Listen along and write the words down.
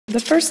The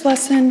first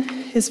lesson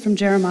is from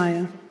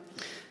Jeremiah.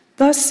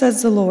 Thus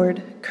says the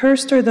Lord,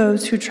 cursed are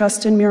those who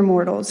trust in mere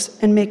mortals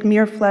and make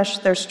mere flesh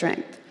their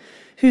strength,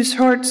 whose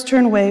hearts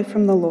turn away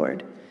from the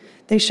Lord.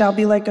 They shall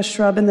be like a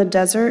shrub in the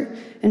desert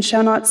and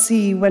shall not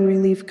see when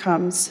relief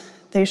comes.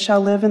 They shall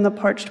live in the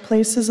parched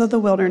places of the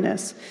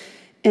wilderness,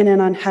 in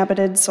an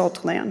uninhabited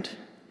salt land.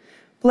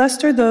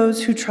 Blessed are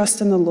those who trust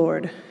in the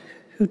Lord,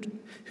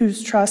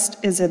 whose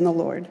trust is in the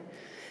Lord.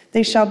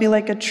 They shall be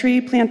like a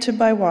tree planted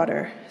by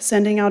water,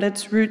 sending out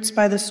its roots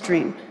by the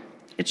stream.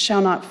 It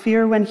shall not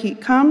fear when heat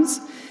comes,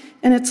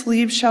 and its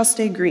leaves shall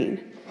stay green.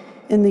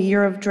 In the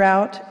year of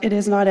drought, it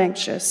is not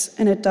anxious,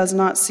 and it does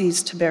not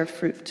cease to bear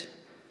fruit.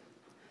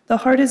 The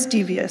heart is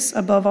devious,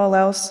 above all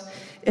else,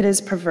 it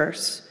is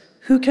perverse.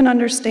 Who can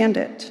understand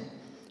it?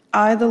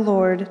 I, the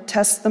Lord,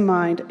 test the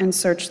mind and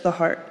search the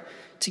heart,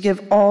 to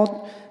give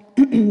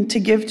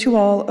to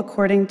all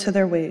according to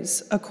their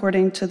ways,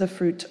 according to the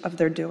fruit of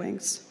their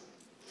doings.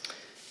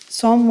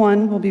 Psalm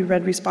 1 will be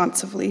read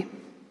responsively.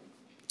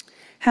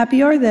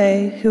 Happy are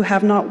they who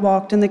have not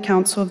walked in the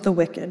counsel of the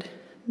wicked,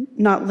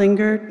 nor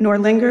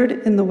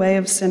lingered in the way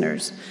of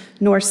sinners,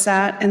 nor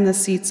sat in the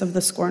seats of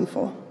the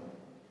scornful.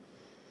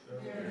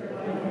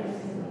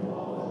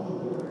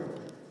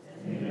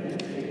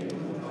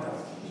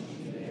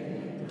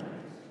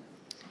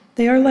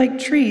 They are like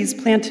trees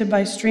planted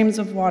by streams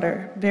of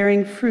water,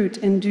 bearing fruit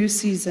in due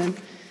season,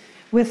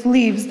 with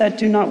leaves that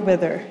do not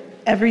wither.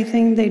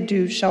 Everything they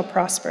do shall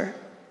prosper.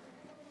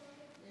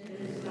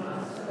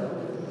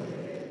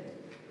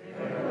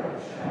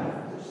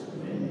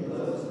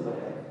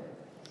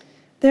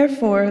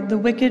 Therefore, the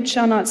wicked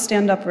shall not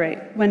stand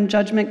upright when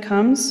judgment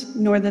comes,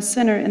 nor the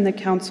sinner in the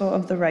counsel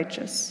of the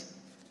righteous.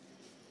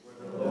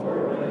 For the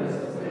Lord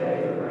knows the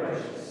way of the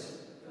righteous,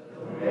 but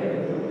the way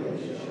of the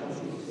wicked shall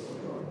be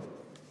destroyed.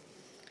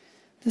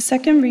 The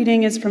second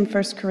reading is from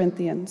 1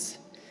 Corinthians.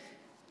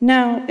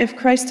 Now, if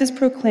Christ is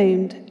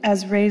proclaimed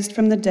as raised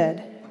from the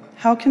dead,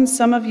 how can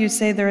some of you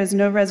say there is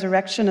no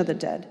resurrection of the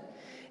dead?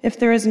 If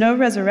there is no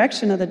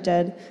resurrection of the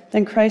dead,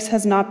 then Christ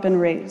has not been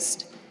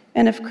raised.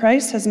 And if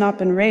Christ has not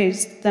been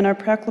raised, then our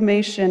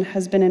proclamation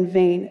has been in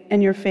vain,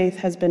 and your faith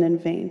has been in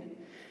vain.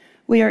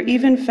 We are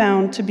even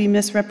found to be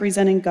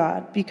misrepresenting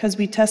God, because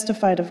we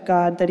testified of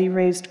God that he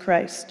raised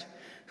Christ,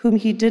 whom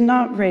he did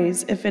not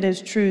raise, if it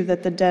is true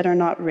that the dead are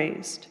not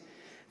raised.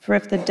 For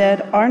if the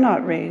dead are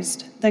not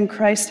raised, then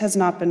Christ has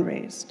not been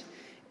raised.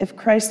 If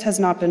Christ has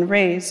not been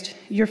raised,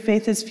 your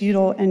faith is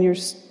futile, and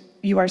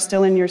you are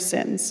still in your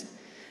sins.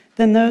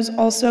 Then those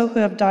also who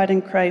have died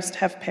in Christ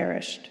have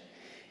perished.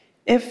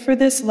 If for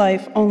this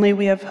life only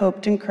we have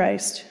hoped in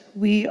Christ,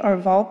 we are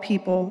of all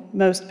people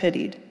most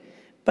pitied.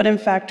 But in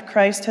fact,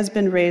 Christ has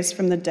been raised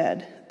from the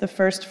dead, the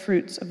first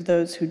fruits of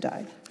those who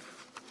died.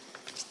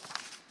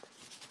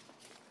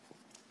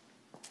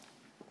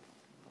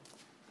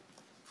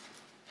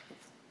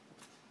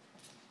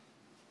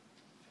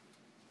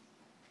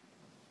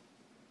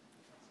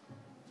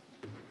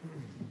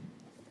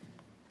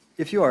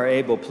 If you are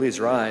able, please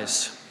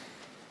rise.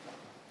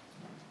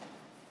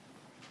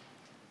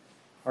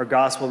 Our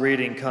gospel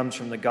reading comes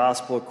from the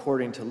Gospel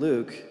according to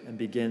Luke and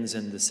begins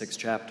in the 6th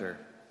chapter.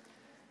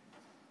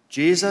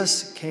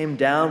 Jesus came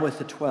down with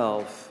the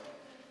 12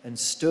 and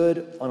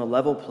stood on a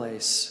level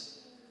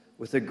place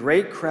with a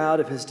great crowd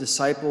of his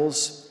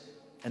disciples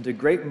and a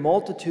great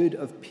multitude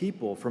of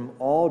people from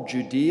all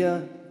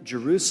Judea,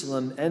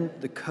 Jerusalem, and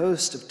the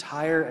coast of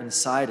Tyre and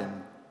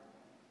Sidon.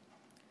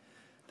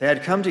 They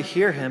had come to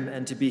hear him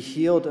and to be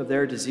healed of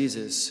their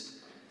diseases.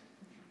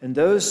 And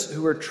those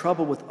who were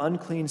troubled with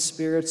unclean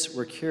spirits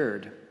were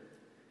cured.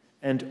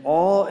 And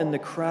all in the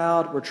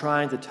crowd were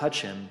trying to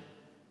touch him,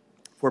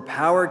 for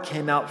power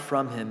came out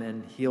from him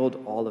and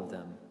healed all of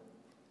them.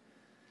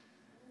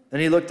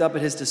 Then he looked up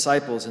at his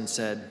disciples and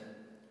said,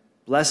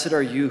 "Blessed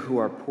are you who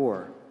are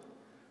poor,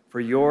 for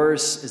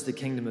yours is the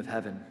kingdom of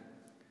heaven.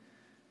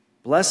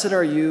 Blessed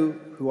are you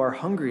who are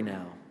hungry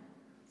now,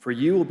 for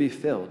you will be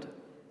filled.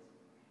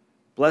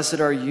 Blessed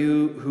are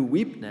you who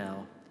weep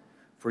now,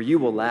 for you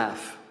will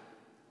laugh.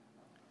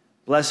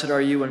 Blessed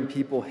are you when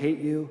people hate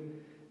you,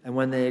 and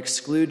when they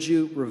exclude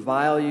you,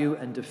 revile you,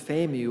 and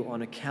defame you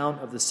on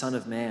account of the Son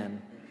of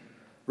Man.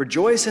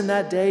 Rejoice in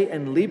that day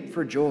and leap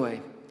for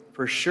joy,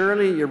 for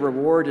surely your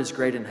reward is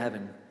great in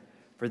heaven,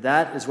 for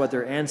that is what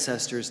their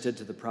ancestors did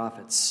to the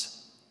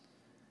prophets.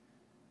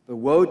 But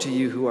woe to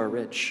you who are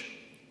rich,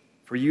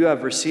 for you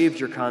have received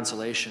your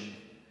consolation.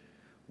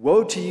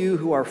 Woe to you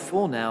who are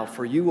full now,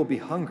 for you will be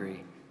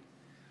hungry.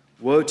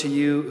 Woe to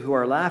you who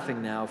are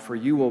laughing now, for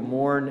you will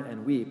mourn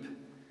and weep.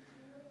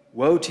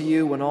 Woe to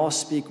you when all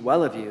speak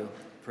well of you,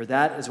 for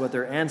that is what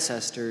their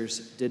ancestors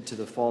did to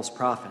the false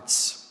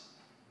prophets."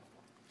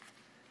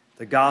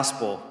 The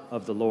Gospel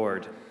of the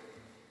Lord.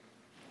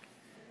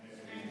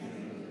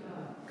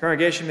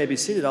 Congregation may be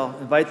seated. I'll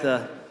invite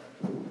I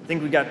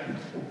think we got,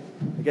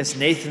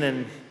 Nathan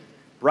and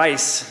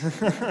Bryce.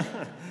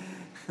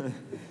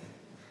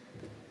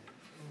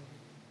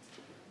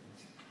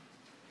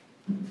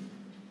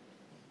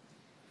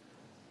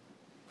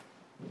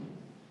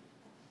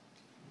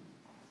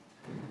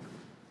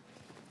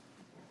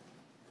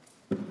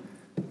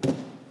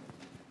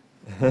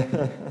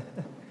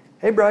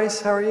 Hey, Bryce,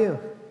 how are you?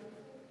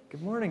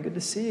 Good morning, good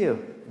to see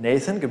you.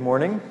 Nathan, good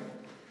morning.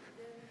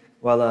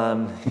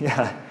 Well,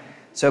 yeah.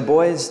 So,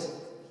 boys,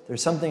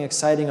 there's something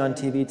exciting on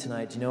TV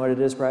tonight. Do you know what it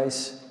is,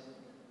 Bryce?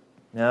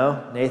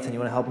 No? Nathan, you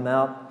want to help him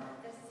out?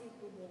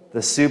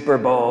 The Super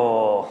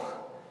Bowl.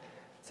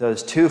 So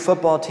there's two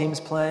football teams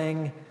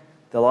playing,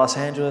 the Los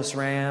Angeles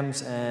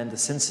Rams and the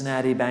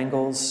Cincinnati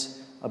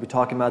Bengals. I'll be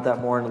talking about that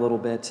more in a little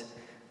bit.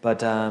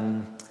 But I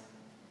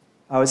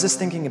was just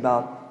thinking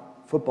about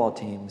football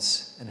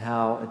teams and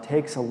how it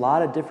takes a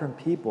lot of different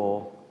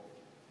people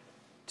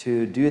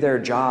to do their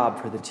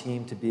job for the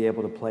team to be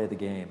able to play the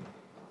game,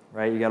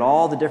 right? You got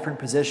all the different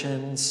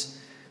positions,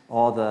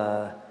 all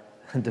the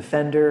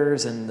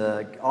defenders and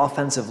the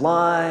offensive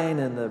line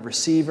and the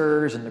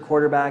receivers and the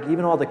quarterback,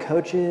 even all the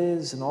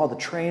coaches and all the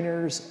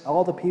trainers,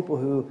 all the people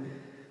who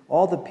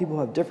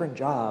have different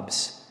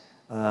jobs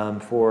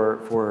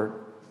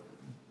for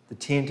the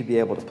team to be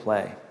able to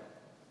play.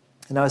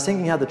 And I was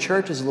thinking how the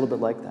church is a little bit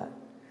like that.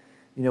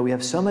 You know, we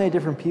have so many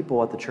different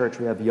people at the church.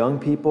 We have young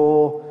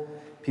people,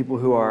 people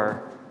who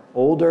are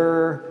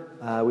older,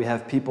 we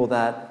have people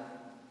that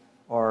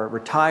are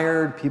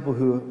retired, people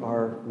who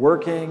are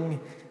working.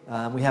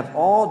 We have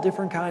all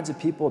different kinds of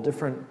people,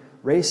 different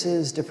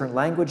races, different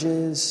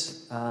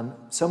languages,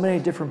 so many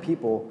different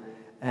people.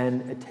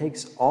 And it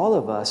takes all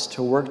of us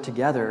to work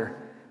together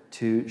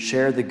to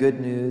share the good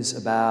news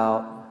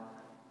about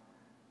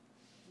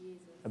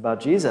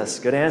Jesus.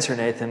 Good answer,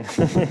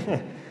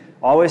 Nathan.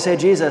 Always say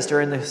Jesus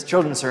during the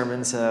children's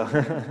sermon. So,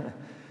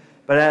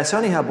 so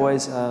anyhow,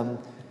 boys,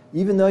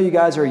 even though you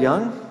guys are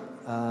young,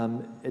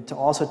 it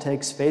also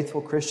takes faithful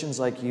Christians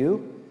like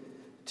you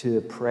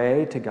to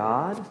pray to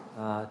God,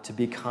 to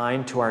be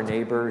kind to our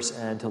neighbors,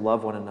 and to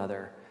love one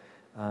another.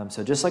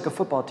 So just like a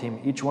football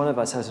team, each one of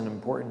us has an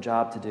important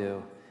job to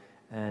do.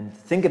 And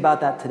think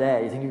about that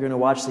today. You think you're going to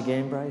watch the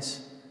game,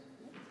 Bryce?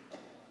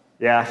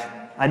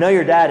 Yeah, I know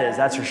your dad is,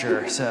 that's for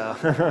sure. So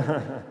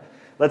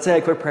let's say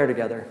a quick prayer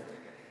together.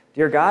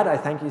 Dear God, I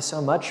thank you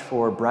so much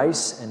for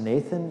Bryce and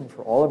Nathan,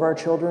 for all of our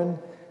children.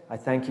 I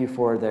thank you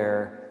for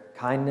their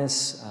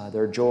kindness,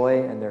 their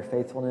joy, and their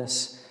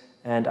faithfulness.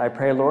 And I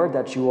pray, Lord,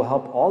 that you will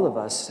help all of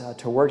us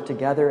to work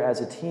together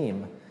as a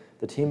team,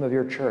 the team of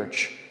your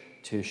church,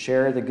 to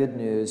share the good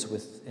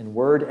news in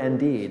word and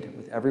deed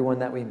with everyone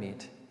that we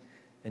meet.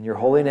 In your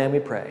holy name we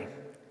pray.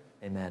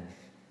 Amen.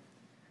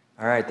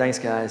 All right, thanks,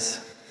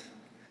 guys.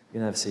 You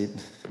can have a seat.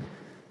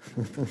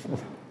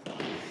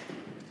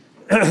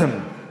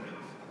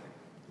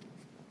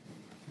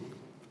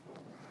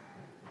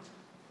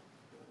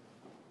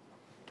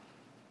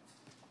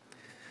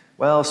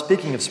 Well,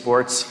 speaking of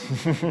sports,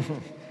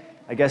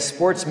 I guess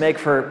sports make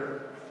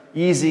for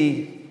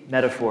easy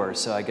metaphors,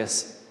 so I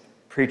guess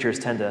preachers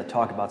tend to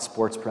talk about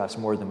sports perhaps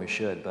more than we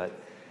should, but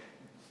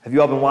have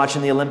you all been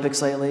watching the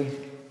Olympics lately?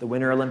 The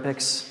Winter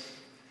Olympics?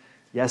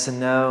 Yes and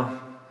no?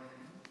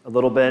 A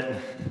little bit?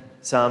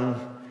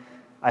 Some?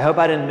 I hope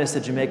I didn't miss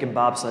the Jamaican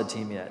bobsled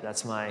team yet.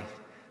 I've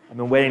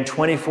been waiting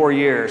 24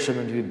 years for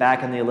them to be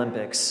back in the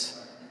Olympics.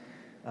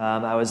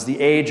 I was the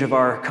age of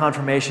our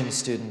confirmation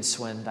students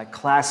when that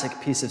classic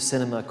piece of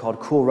cinema called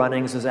Cool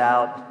Runnings was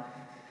out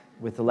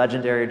with the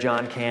legendary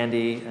John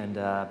Candy,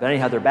 but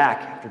anyhow, they're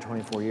back after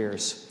 24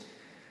 years.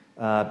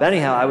 But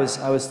anyhow, I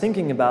was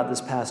thinking about this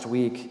past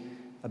week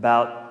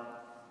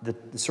about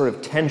the sort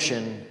of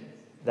tension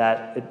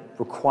that it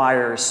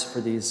requires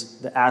for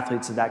the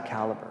athletes of that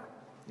caliber,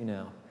 you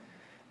know.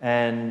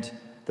 And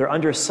they're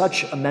under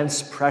such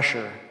immense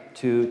pressure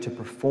to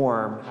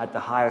perform at the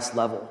highest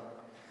level.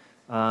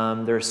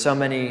 There's so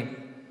many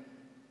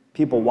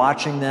people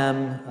watching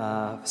them.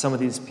 Some of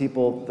these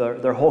people,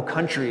 their whole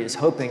country is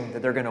hoping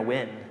that they're going to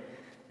win.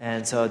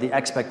 And so the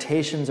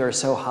expectations are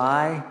so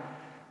high.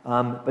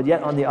 But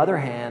yet, on the other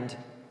hand,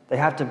 they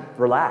have to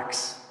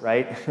relax,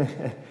 right?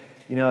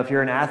 You know, if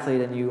you're an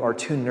athlete and you are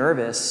too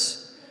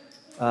nervous,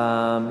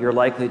 you're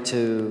likely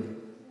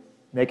to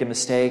make a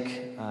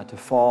mistake, to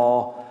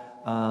fall.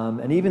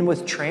 And even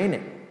with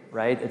training,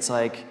 right? It's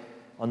like,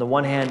 on the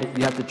one hand,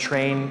 you have to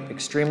train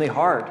extremely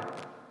hard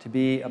to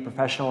be a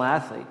professional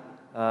athlete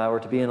or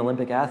to be an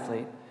Olympic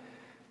athlete.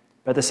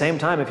 But at the same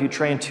time, if you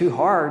train too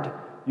hard,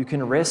 you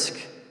can risk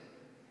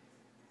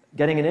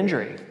getting an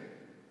injury.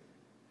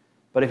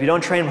 But if you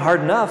don't train hard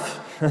enough,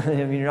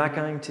 you're not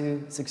going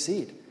to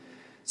succeed.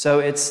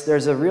 So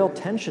there's a real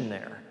tension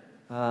there.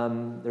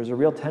 There's a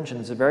real tension.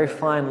 It's a very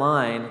fine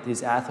line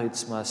these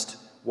athletes must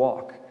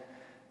walk.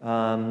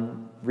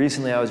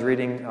 Recently, I was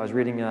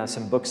reading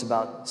some books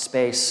about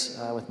space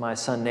with my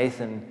son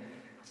Nathan,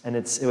 and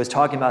it was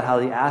talking about how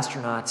the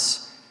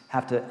astronauts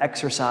have to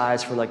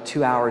exercise for like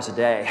 2 hours a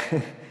day,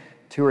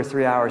 2 or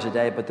 3 hours a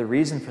day. But the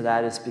reason for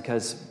that is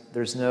because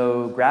there's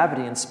no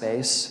gravity in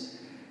space,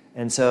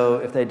 and so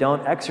if they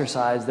don't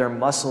exercise, their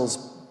muscles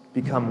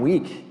become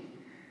weak,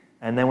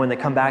 and then when they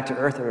come back to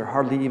Earth, they're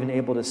hardly even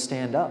able to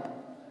stand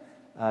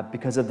up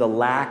because of the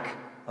lack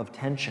of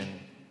tension,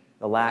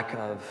 the lack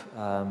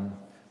of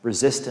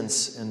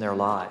resistance in their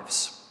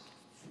lives.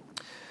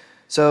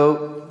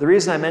 So the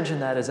reason I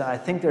mention that is I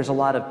think there's a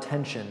lot of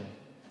tension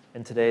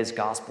in today's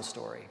gospel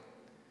story.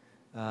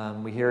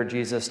 We hear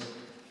Jesus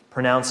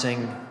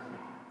pronouncing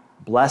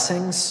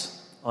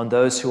blessings on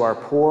those who are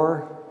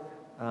poor,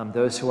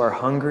 those who are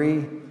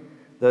hungry,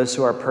 those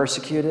who are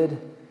persecuted,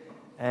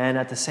 and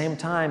at the same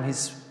time,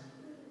 he's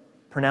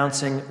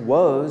pronouncing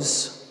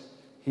woes.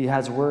 He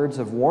has words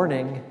of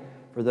warning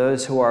for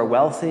those who are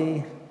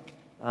wealthy,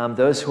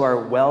 those who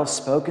are well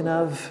spoken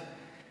of,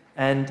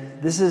 and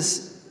this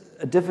is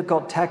a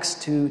difficult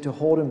text to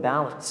hold in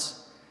balance,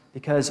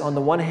 because on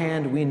the one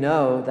hand, we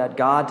know that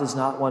God does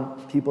not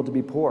want people to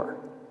be poor.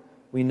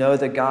 We know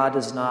that God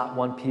does not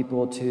want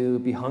people to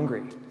be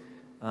hungry,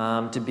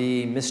 to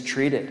be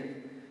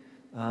mistreated.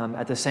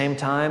 At the same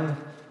time,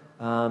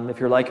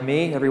 if you're like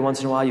me, every once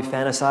in a while you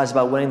fantasize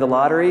about winning the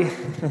lottery.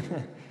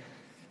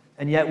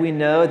 And yet we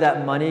know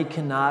that money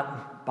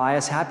cannot buy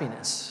us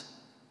happiness,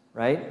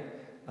 right?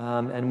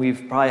 And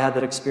we've probably had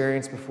that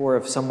experience before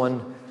of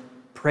someone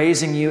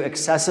praising you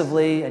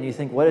excessively and you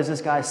think, what is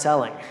this guy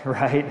selling,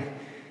 right?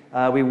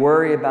 We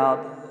worry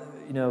about,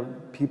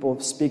 people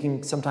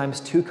speaking sometimes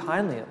too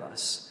kindly of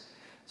us.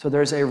 So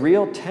there's a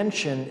real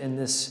tension in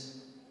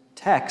this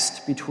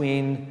text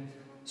between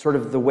sort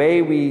of the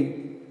way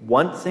we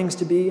want things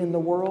to be in the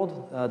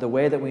world, the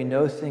way that we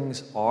know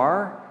things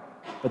are,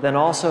 but then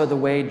also the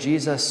way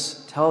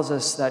Jesus tells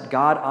us that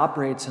God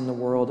operates in the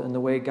world and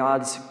the way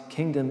God's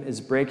kingdom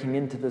is breaking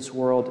into this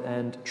world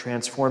and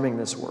transforming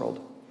this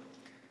world.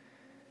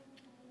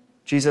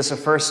 Jesus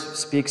first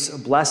speaks a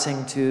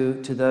blessing to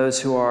those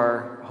who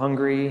are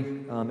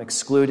hungry,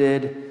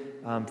 excluded,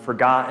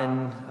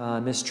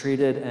 forgotten,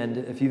 mistreated. And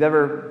if you've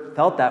ever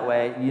felt that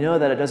way, you know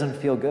that it doesn't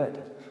feel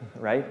good,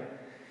 right?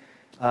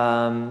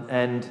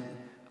 And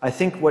I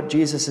think what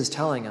Jesus is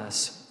telling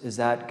us is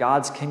that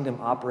God's kingdom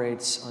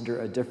operates under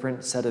a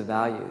different set of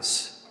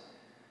values.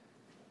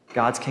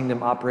 God's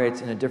kingdom operates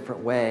in a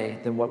different way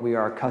than what we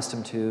are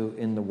accustomed to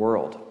in the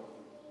world.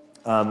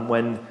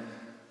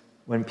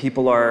 When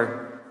people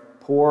are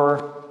poor,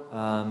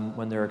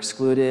 when they're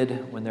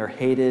excluded, when they're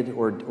hated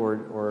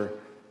or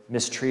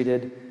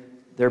mistreated,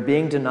 they're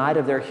being denied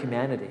of their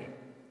humanity.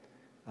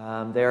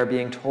 They are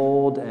being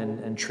told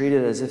and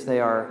treated as if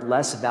they are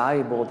less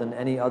valuable than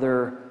any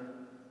other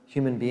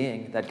human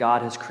being that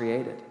God has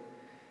created.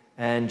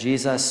 And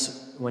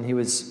Jesus, when he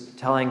was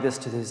telling this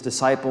to his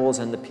disciples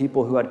and the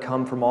people who had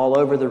come from all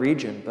over the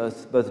region,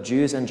 both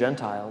Jews and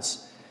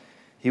Gentiles,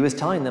 he was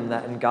telling them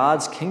that in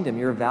God's kingdom,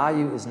 your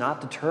value is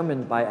not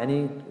determined by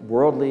any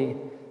worldly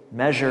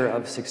measure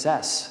of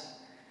success,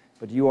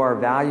 but you are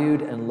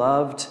valued and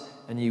loved,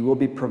 and you will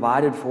be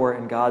provided for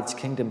in God's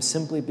kingdom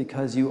simply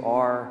because you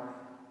are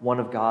one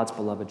of God's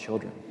beloved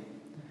children.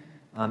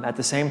 At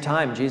the same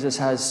time, Jesus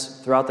has,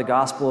 throughout the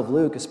Gospel of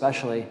Luke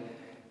especially,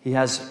 he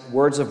has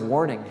words of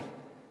warning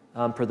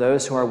for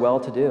those who are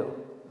well-to-do.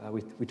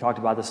 We talked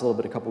about this a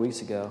little bit a couple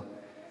weeks ago.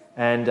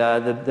 And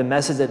the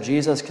message that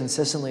Jesus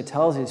consistently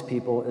tells these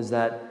people is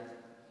that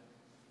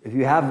if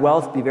you have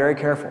wealth, be very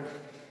careful.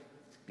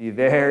 Be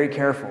very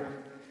careful,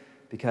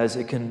 because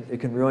it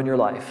can ruin your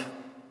life.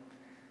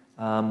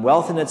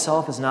 Wealth in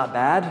itself is not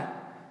bad,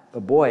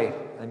 but boy,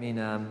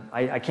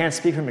 I can't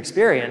speak from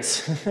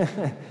experience,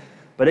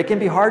 but it can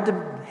be hard to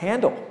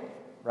handle,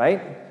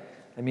 right?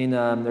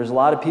 There's a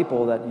lot of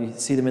people that you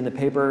see them in the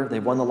paper,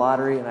 they've won the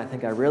lottery, and I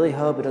think I really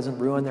hope it doesn't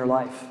ruin their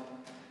life.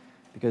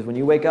 Because when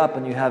you wake up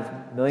and you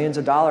have millions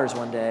of dollars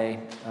one day,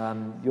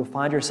 you'll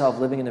find yourself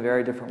living in a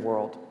very different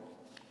world.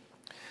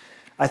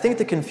 I think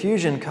the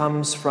confusion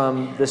comes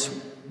from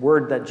this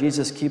word that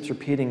Jesus keeps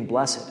repeating,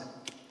 blessed.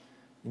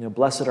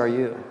 Blessed are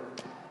you.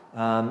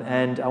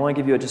 And I want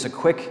to give you just a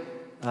quick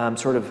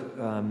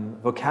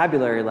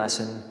vocabulary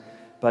lesson,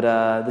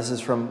 but this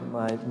is from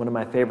one of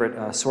my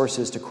favorite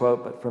sources to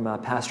quote, but from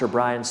Pastor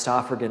Brian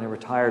Stoffergen, a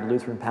retired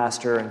Lutheran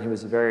pastor, and he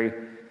was a very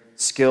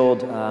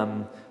skilled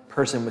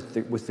person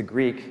with the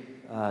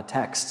Greek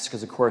texts,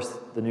 because of course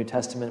the New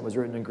Testament was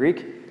written in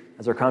Greek,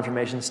 as our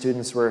confirmation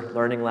students were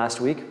learning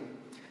last week.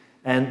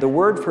 And the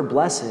word for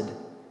blessed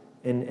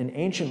in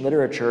ancient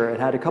literature, it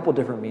had a couple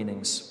different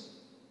meanings.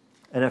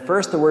 And at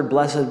first the word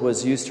blessed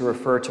was used to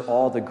refer to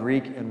all the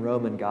Greek and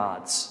Roman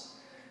gods.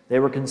 They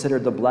were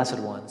considered the blessed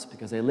ones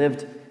because they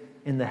lived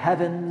in the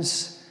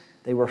heavens.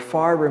 They were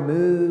far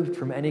removed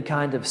from any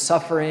kind of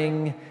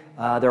suffering.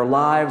 Their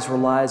lives were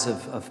lives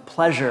of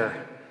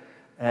pleasure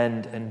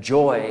and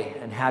joy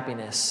and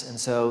happiness. And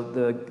so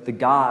the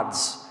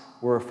gods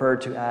were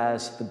referred to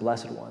as the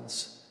blessed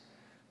ones.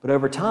 But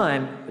over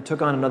time, it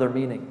took on another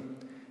meaning.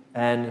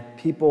 And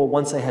people,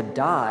 once they had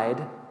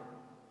died,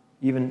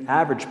 even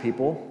average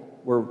people,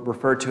 were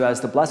referred to as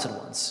the blessed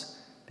ones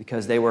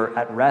because they were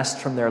at rest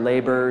from their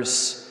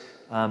labors.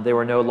 They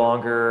were no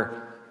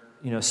longer,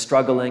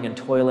 struggling and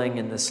toiling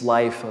in this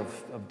life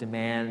of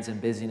demands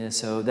and busyness.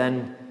 So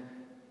then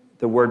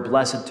the word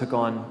blessed took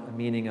on a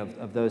meaning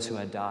of those who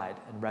had died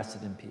and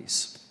rested in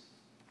peace.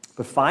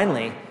 But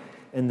finally,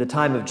 in the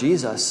time of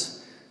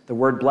Jesus, the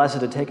word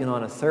blessed had taken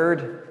on a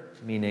third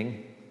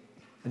meaning,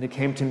 and it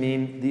came to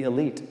mean the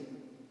elite,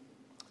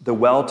 the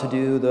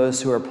well-to-do, those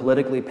who are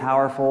politically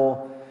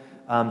powerful,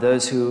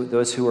 those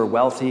who were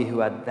wealthy, who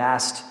had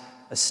vast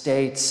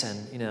estates,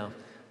 and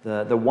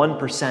the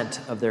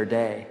 1% of their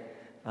day,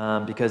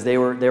 because they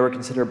were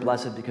considered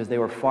blessed because they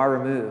were far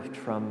removed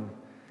from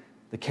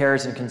the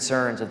cares and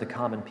concerns of the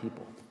common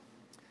people.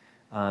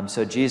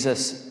 So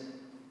Jesus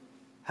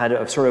had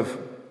to sort of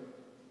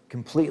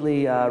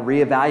completely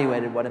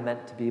reevaluated what it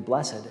meant to be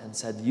blessed and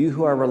said, you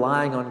who are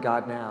relying on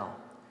God now,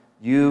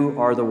 you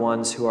are the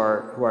ones who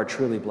are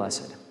truly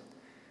blessed.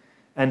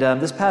 And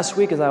this past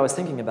week, as I was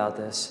thinking about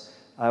this,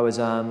 I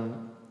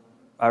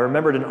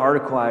remembered an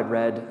article I had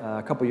read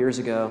a couple years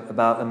ago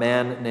about a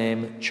man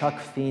named Chuck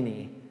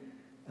Feeney.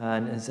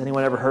 And has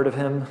anyone ever heard of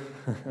him?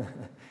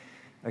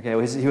 Okay,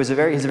 well, he's a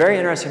very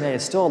interesting man.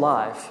 He's still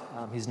alive.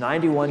 He's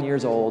 91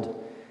 years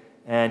old,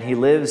 and he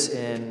lives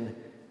in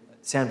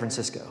San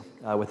Francisco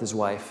with his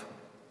wife.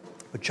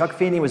 But Chuck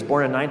Feeney was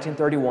born in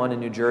 1931 in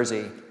New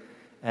Jersey,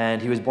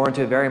 and he was born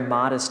to a very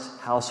modest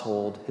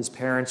household. His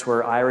parents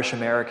were Irish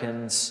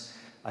Americans.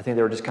 I think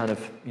they were just kind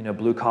of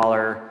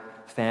blue-collar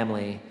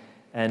family.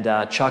 And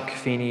Chuck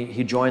Feeney,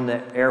 he joined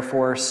the Air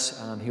Force.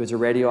 He was a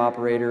radio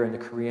operator in the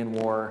Korean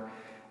War.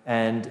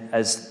 And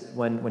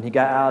when he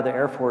got out of the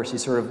Air Force, he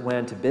sort of went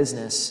into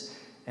business,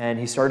 and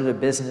he started a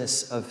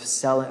business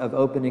of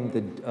opening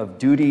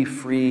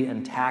duty-free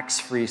and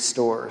tax-free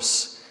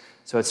stores.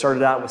 So it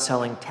started out with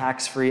selling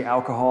tax-free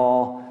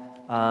alcohol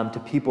to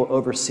people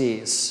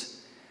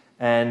overseas,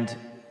 and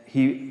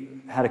he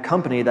had a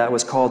company that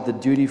was called the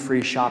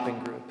Duty-Free Shopping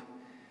Group.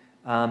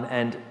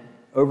 And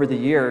over the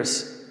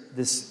years,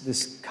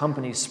 this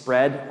company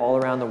spread all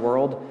around the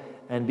world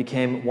and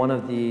became one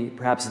of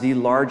perhaps the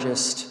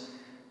largest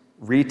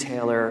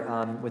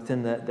retailer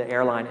within the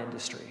airline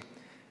industry.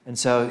 And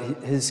so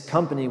his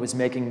company was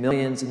making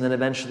millions and then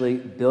eventually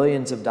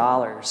billions of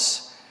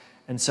dollars.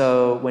 And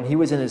so when he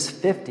was in his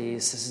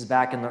 50s, this is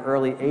back in the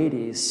early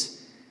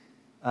 80s,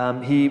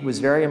 he was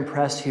very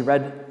impressed. He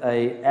read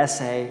an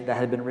essay that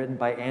had been written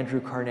by Andrew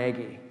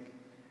Carnegie.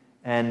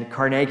 And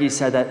Carnegie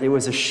said that it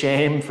was a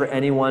shame for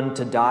anyone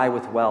to die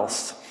with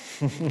wealth.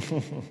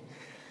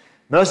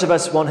 Most of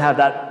us won't have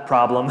that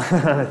problem,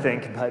 I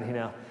think, but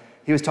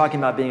he was talking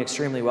about being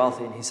extremely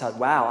wealthy, and he said,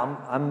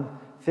 wow, I'm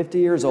 50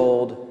 years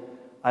old.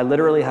 I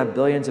literally have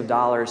billions of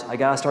dollars. I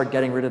got to start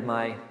getting rid of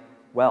my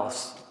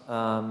wealth,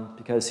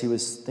 because he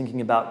was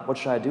thinking about what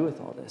should I do with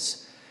all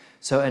this.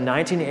 So in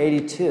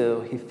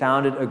 1982, he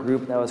founded a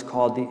group that was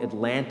called the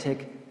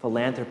Atlantic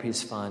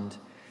Philanthropies Fund.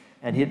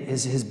 And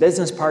his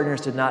business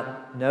partners did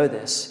not know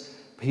this,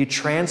 but he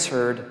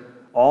transferred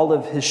all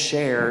of his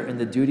share in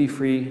the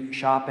duty-free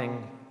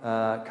shopping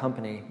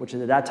company, which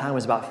at that time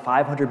was about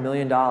 $500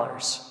 million.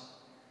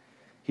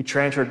 He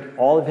transferred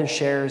all of his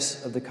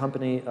shares of the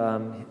company.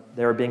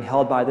 They were being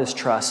held by this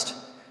trust.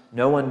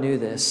 No one knew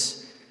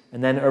this.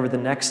 And then over the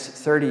next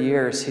 30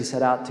 years, he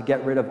set out to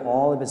get rid of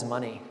all of his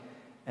money.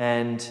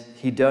 And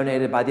he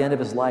donated, by the end of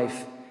his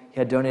life, he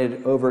had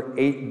donated over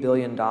 $8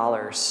 billion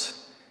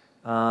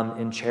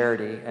in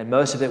charity. And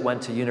most of it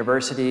went to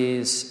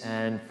universities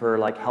and for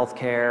like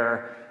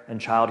healthcare and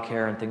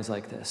childcare and things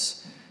like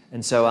this.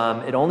 And so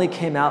it only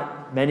came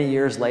out many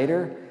years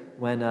later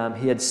when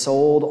he had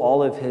sold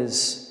all of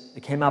his,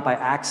 it came out by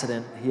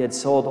accident, he had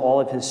sold all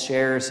of his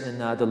shares in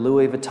the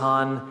Louis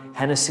Vuitton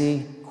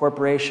Hennessy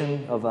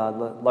Corporation of a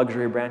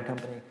luxury brand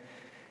company.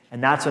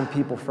 And that's when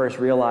people first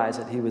realized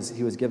that he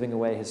was giving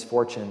away his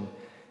fortune.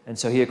 And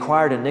so he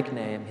acquired a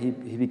nickname.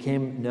 He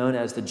became known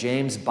as the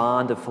James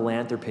Bond of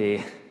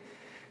philanthropy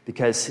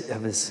because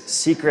of his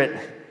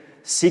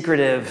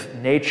secretive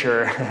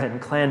nature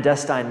and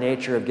clandestine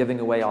nature of giving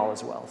away all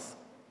his wealth.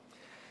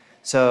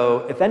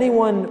 So if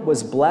anyone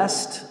was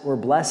blessed or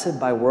blessed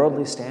by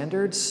worldly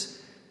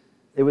standards,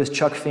 it was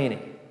Chuck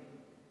Feeney.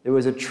 It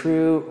was a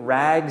true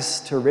rags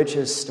to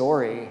riches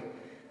story.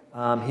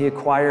 He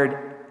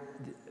acquired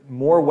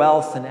more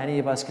wealth than any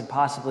of us could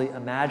possibly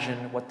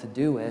imagine what to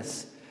do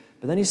with.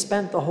 But then he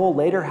spent the whole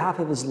later half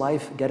of his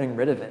life getting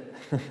rid of it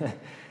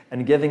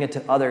and giving it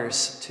to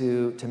others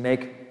to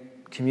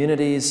make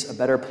communities a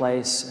better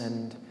place.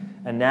 And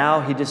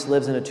now he just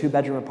lives in a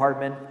 2-bedroom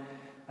apartment.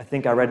 I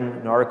think I read in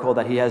an article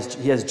that he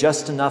has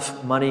just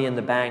enough money in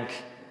the bank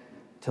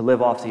to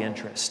live off the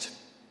interest.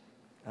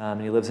 And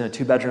he lives in a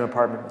 2-bedroom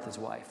apartment with his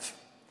wife.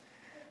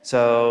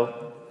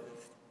 So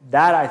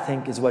that, I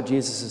think, is what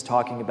Jesus is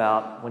talking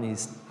about when he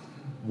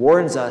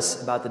warns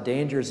us about the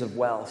dangers of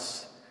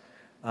wealth,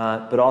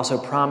 but also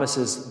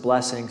promises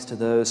blessings to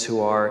those who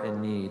are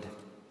in need.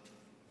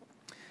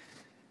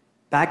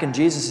 Back in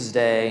Jesus'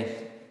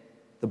 day,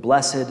 the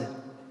blessed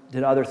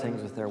did other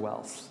things with their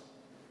wealth.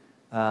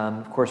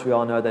 Of course, we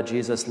all know that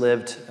Jesus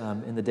lived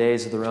in the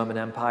days of the Roman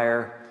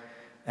Empire,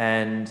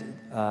 and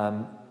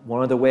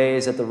one of the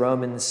ways that the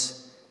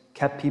Romans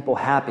kept people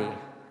happy,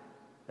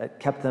 that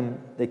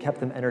they kept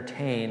them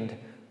entertained,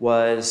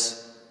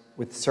 was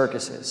with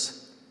circuses.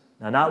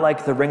 Now, not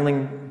like the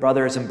Ringling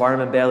Brothers and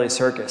Barnum and Bailey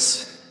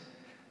circus,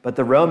 but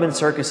the Roman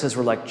circuses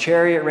were like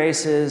chariot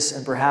races,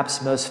 and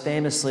perhaps most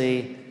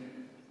famously,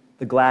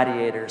 the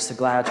gladiators, the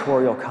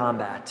gladiatorial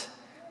combat.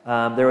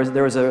 There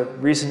was a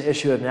recent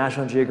issue of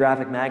National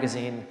Geographic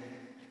magazine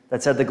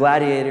that said the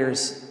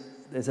gladiators,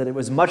 they said it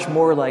was much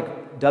more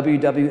like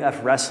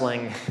WWF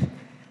wrestling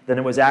than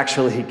it was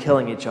actually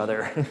killing each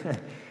other.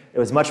 It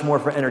was much more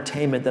for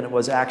entertainment than it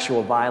was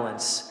actual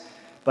violence.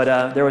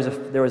 But there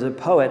was a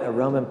poet, a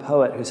Roman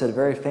poet, who said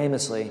very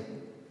famously,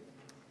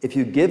 if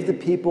you give the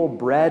people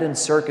bread and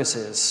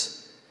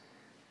circuses,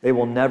 they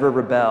will never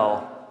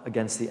rebel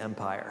against the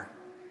empire.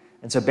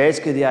 And so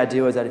basically the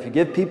idea was that if you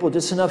give people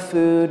just enough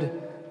food,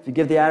 if you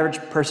give the average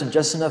person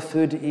just enough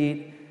food to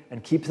eat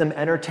and keep them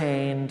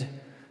entertained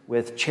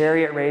with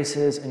chariot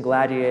races and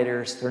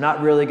gladiators, they're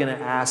not really going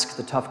to ask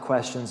the tough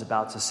questions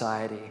about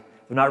society.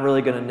 They're not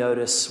really going to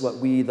notice what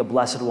we, the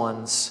blessed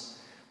ones,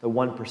 the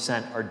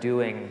 1%, are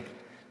doing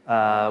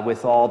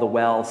with all the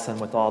wealth and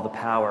with all the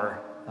power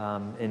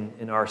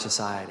in our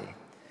society.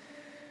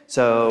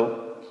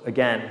 So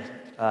again,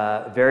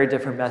 a very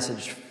different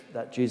message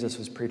that Jesus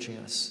was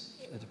preaching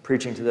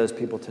to those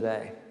people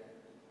today.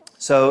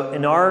 So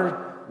in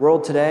our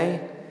world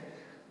today,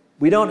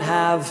 we don't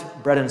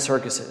have bread and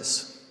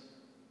circuses,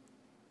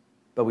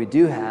 but we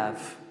do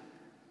have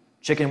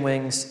chicken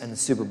wings and the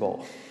Super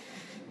Bowl,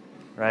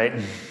 right?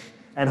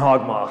 And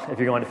hog maw if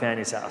you're going to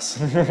Fanny's house.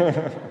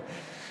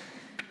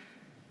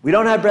 We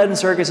don't have bread and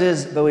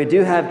circuses, but we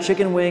do have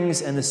chicken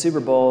wings and the Super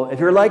Bowl. If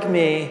you're like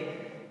me,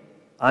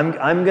 I'm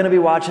going to be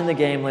watching the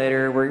game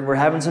later. We're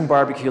having some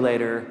barbecue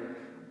later.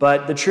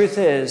 But the truth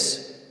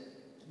is,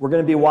 we're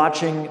going to be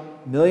watching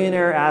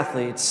millionaire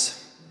athletes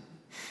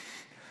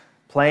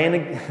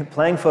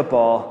playing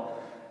football.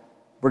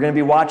 We're going to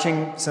be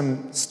watching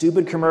some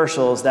stupid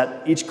commercials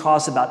that each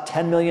cost about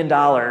 $10 million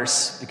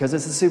because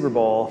it's the Super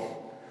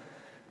Bowl.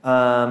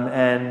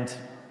 And,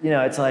 you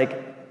know, it's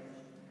like,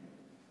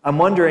 I'm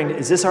wondering,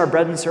 is this our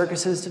bread and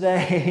circuses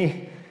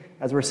today?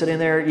 As we're sitting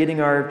there eating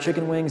our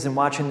chicken wings and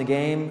watching the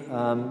game,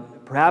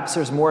 perhaps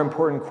there's more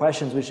important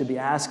questions we should be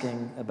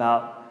asking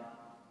about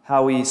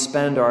how we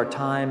spend our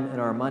time and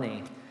our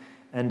money.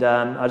 And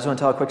I just want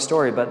to tell a quick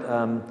story. But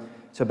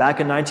so back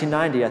in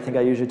 1990, I think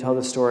I usually tell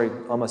this story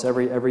almost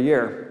every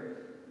year.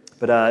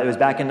 But it was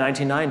back in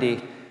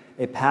 1990,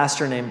 a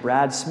pastor named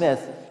Brad Smith,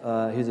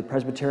 he's a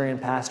Presbyterian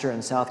pastor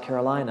in South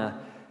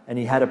Carolina, and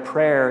he had a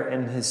prayer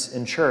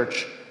in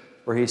church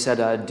where he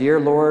said, "Dear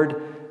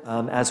Lord,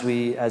 as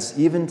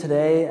even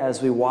today,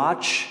 as we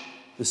watch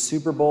the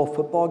Super Bowl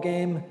football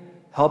game,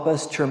 help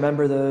us to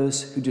remember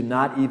those who do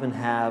not even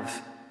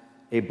have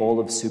a bowl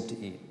of soup to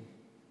eat."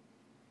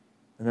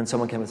 And then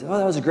someone came and said, "Oh,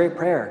 that was a great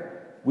prayer.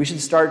 We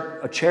should start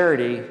a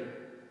charity,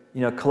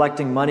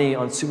 collecting money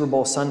on Super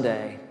Bowl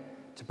Sunday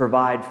to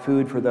provide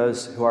food for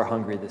those who are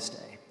hungry this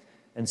day."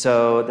 And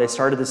so they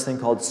started this thing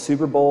called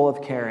Super Bowl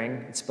of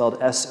Caring. It's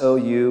spelled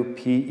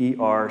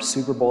S-O-U-P-E-R,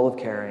 Super Bowl of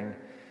Caring.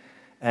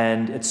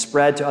 And it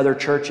spread to other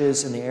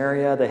churches in the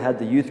area. They had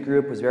the youth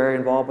group, was very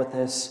involved with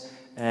this.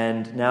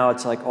 And now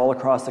it's like all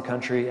across the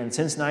country. And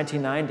since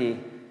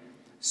 1990,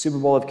 Super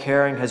Bowl of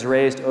Caring has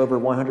raised over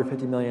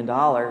 $150 million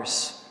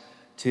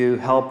to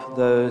help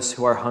those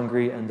who are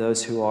hungry and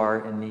those who are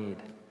in need.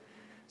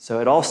 So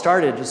it all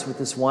started just with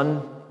this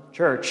one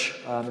church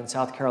in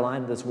South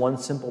Carolina, this one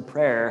simple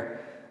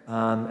prayer.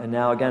 And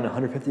now, again,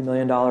 $150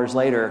 million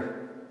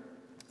later,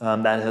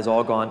 that has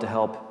all gone to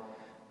help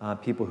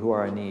people who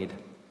are in need.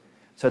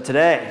 So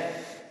today,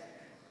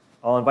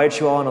 I'll invite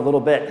you all in a little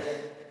bit.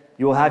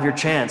 You will have your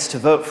chance to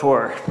vote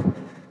for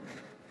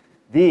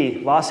the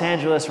Los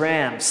Angeles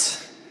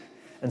Rams.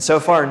 And so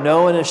far,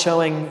 no one is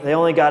showing, they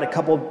only got a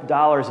couple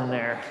dollars in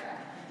there.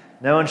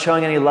 No one's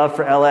showing any love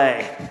for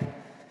LA.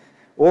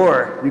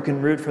 Or you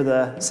can root for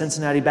the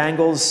Cincinnati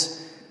Bengals.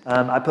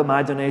 I put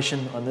my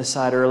donation on this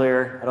side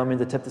earlier. I don't mean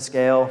to tip the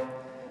scale.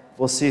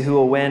 We'll see who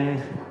will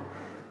win.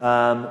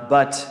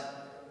 But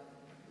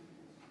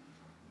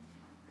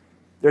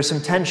there's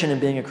some tension in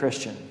being a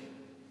Christian,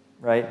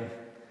 right?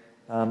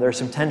 There's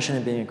some tension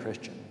in being a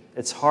Christian.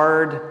 It's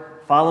hard.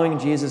 Following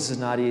Jesus is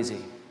not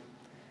easy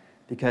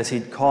because he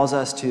calls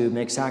us to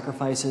make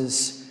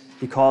sacrifices.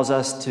 He calls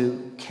us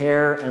to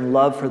care and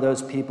love for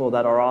those people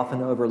that are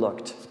often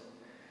overlooked.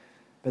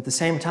 But at the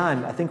same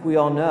time, I think we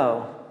all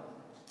know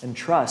and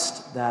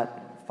trust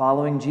that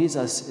following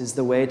Jesus is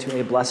the way to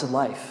a blessed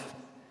life,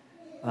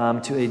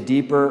 to a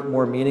deeper,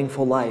 more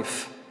meaningful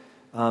life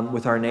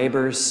with our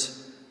neighbors,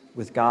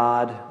 with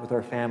God, with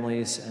our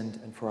families,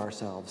 and for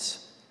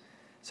ourselves.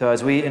 So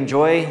as we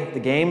enjoy the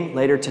game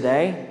later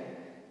today,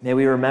 may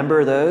we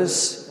remember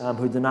those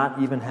who do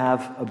not even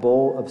have a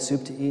bowl of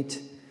soup to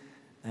eat,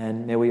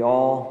 and may we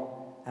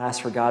all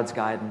ask for God's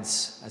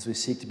guidance as we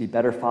seek to be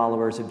better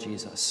followers of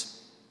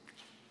Jesus.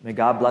 May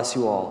God bless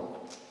you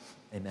all.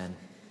 Amen.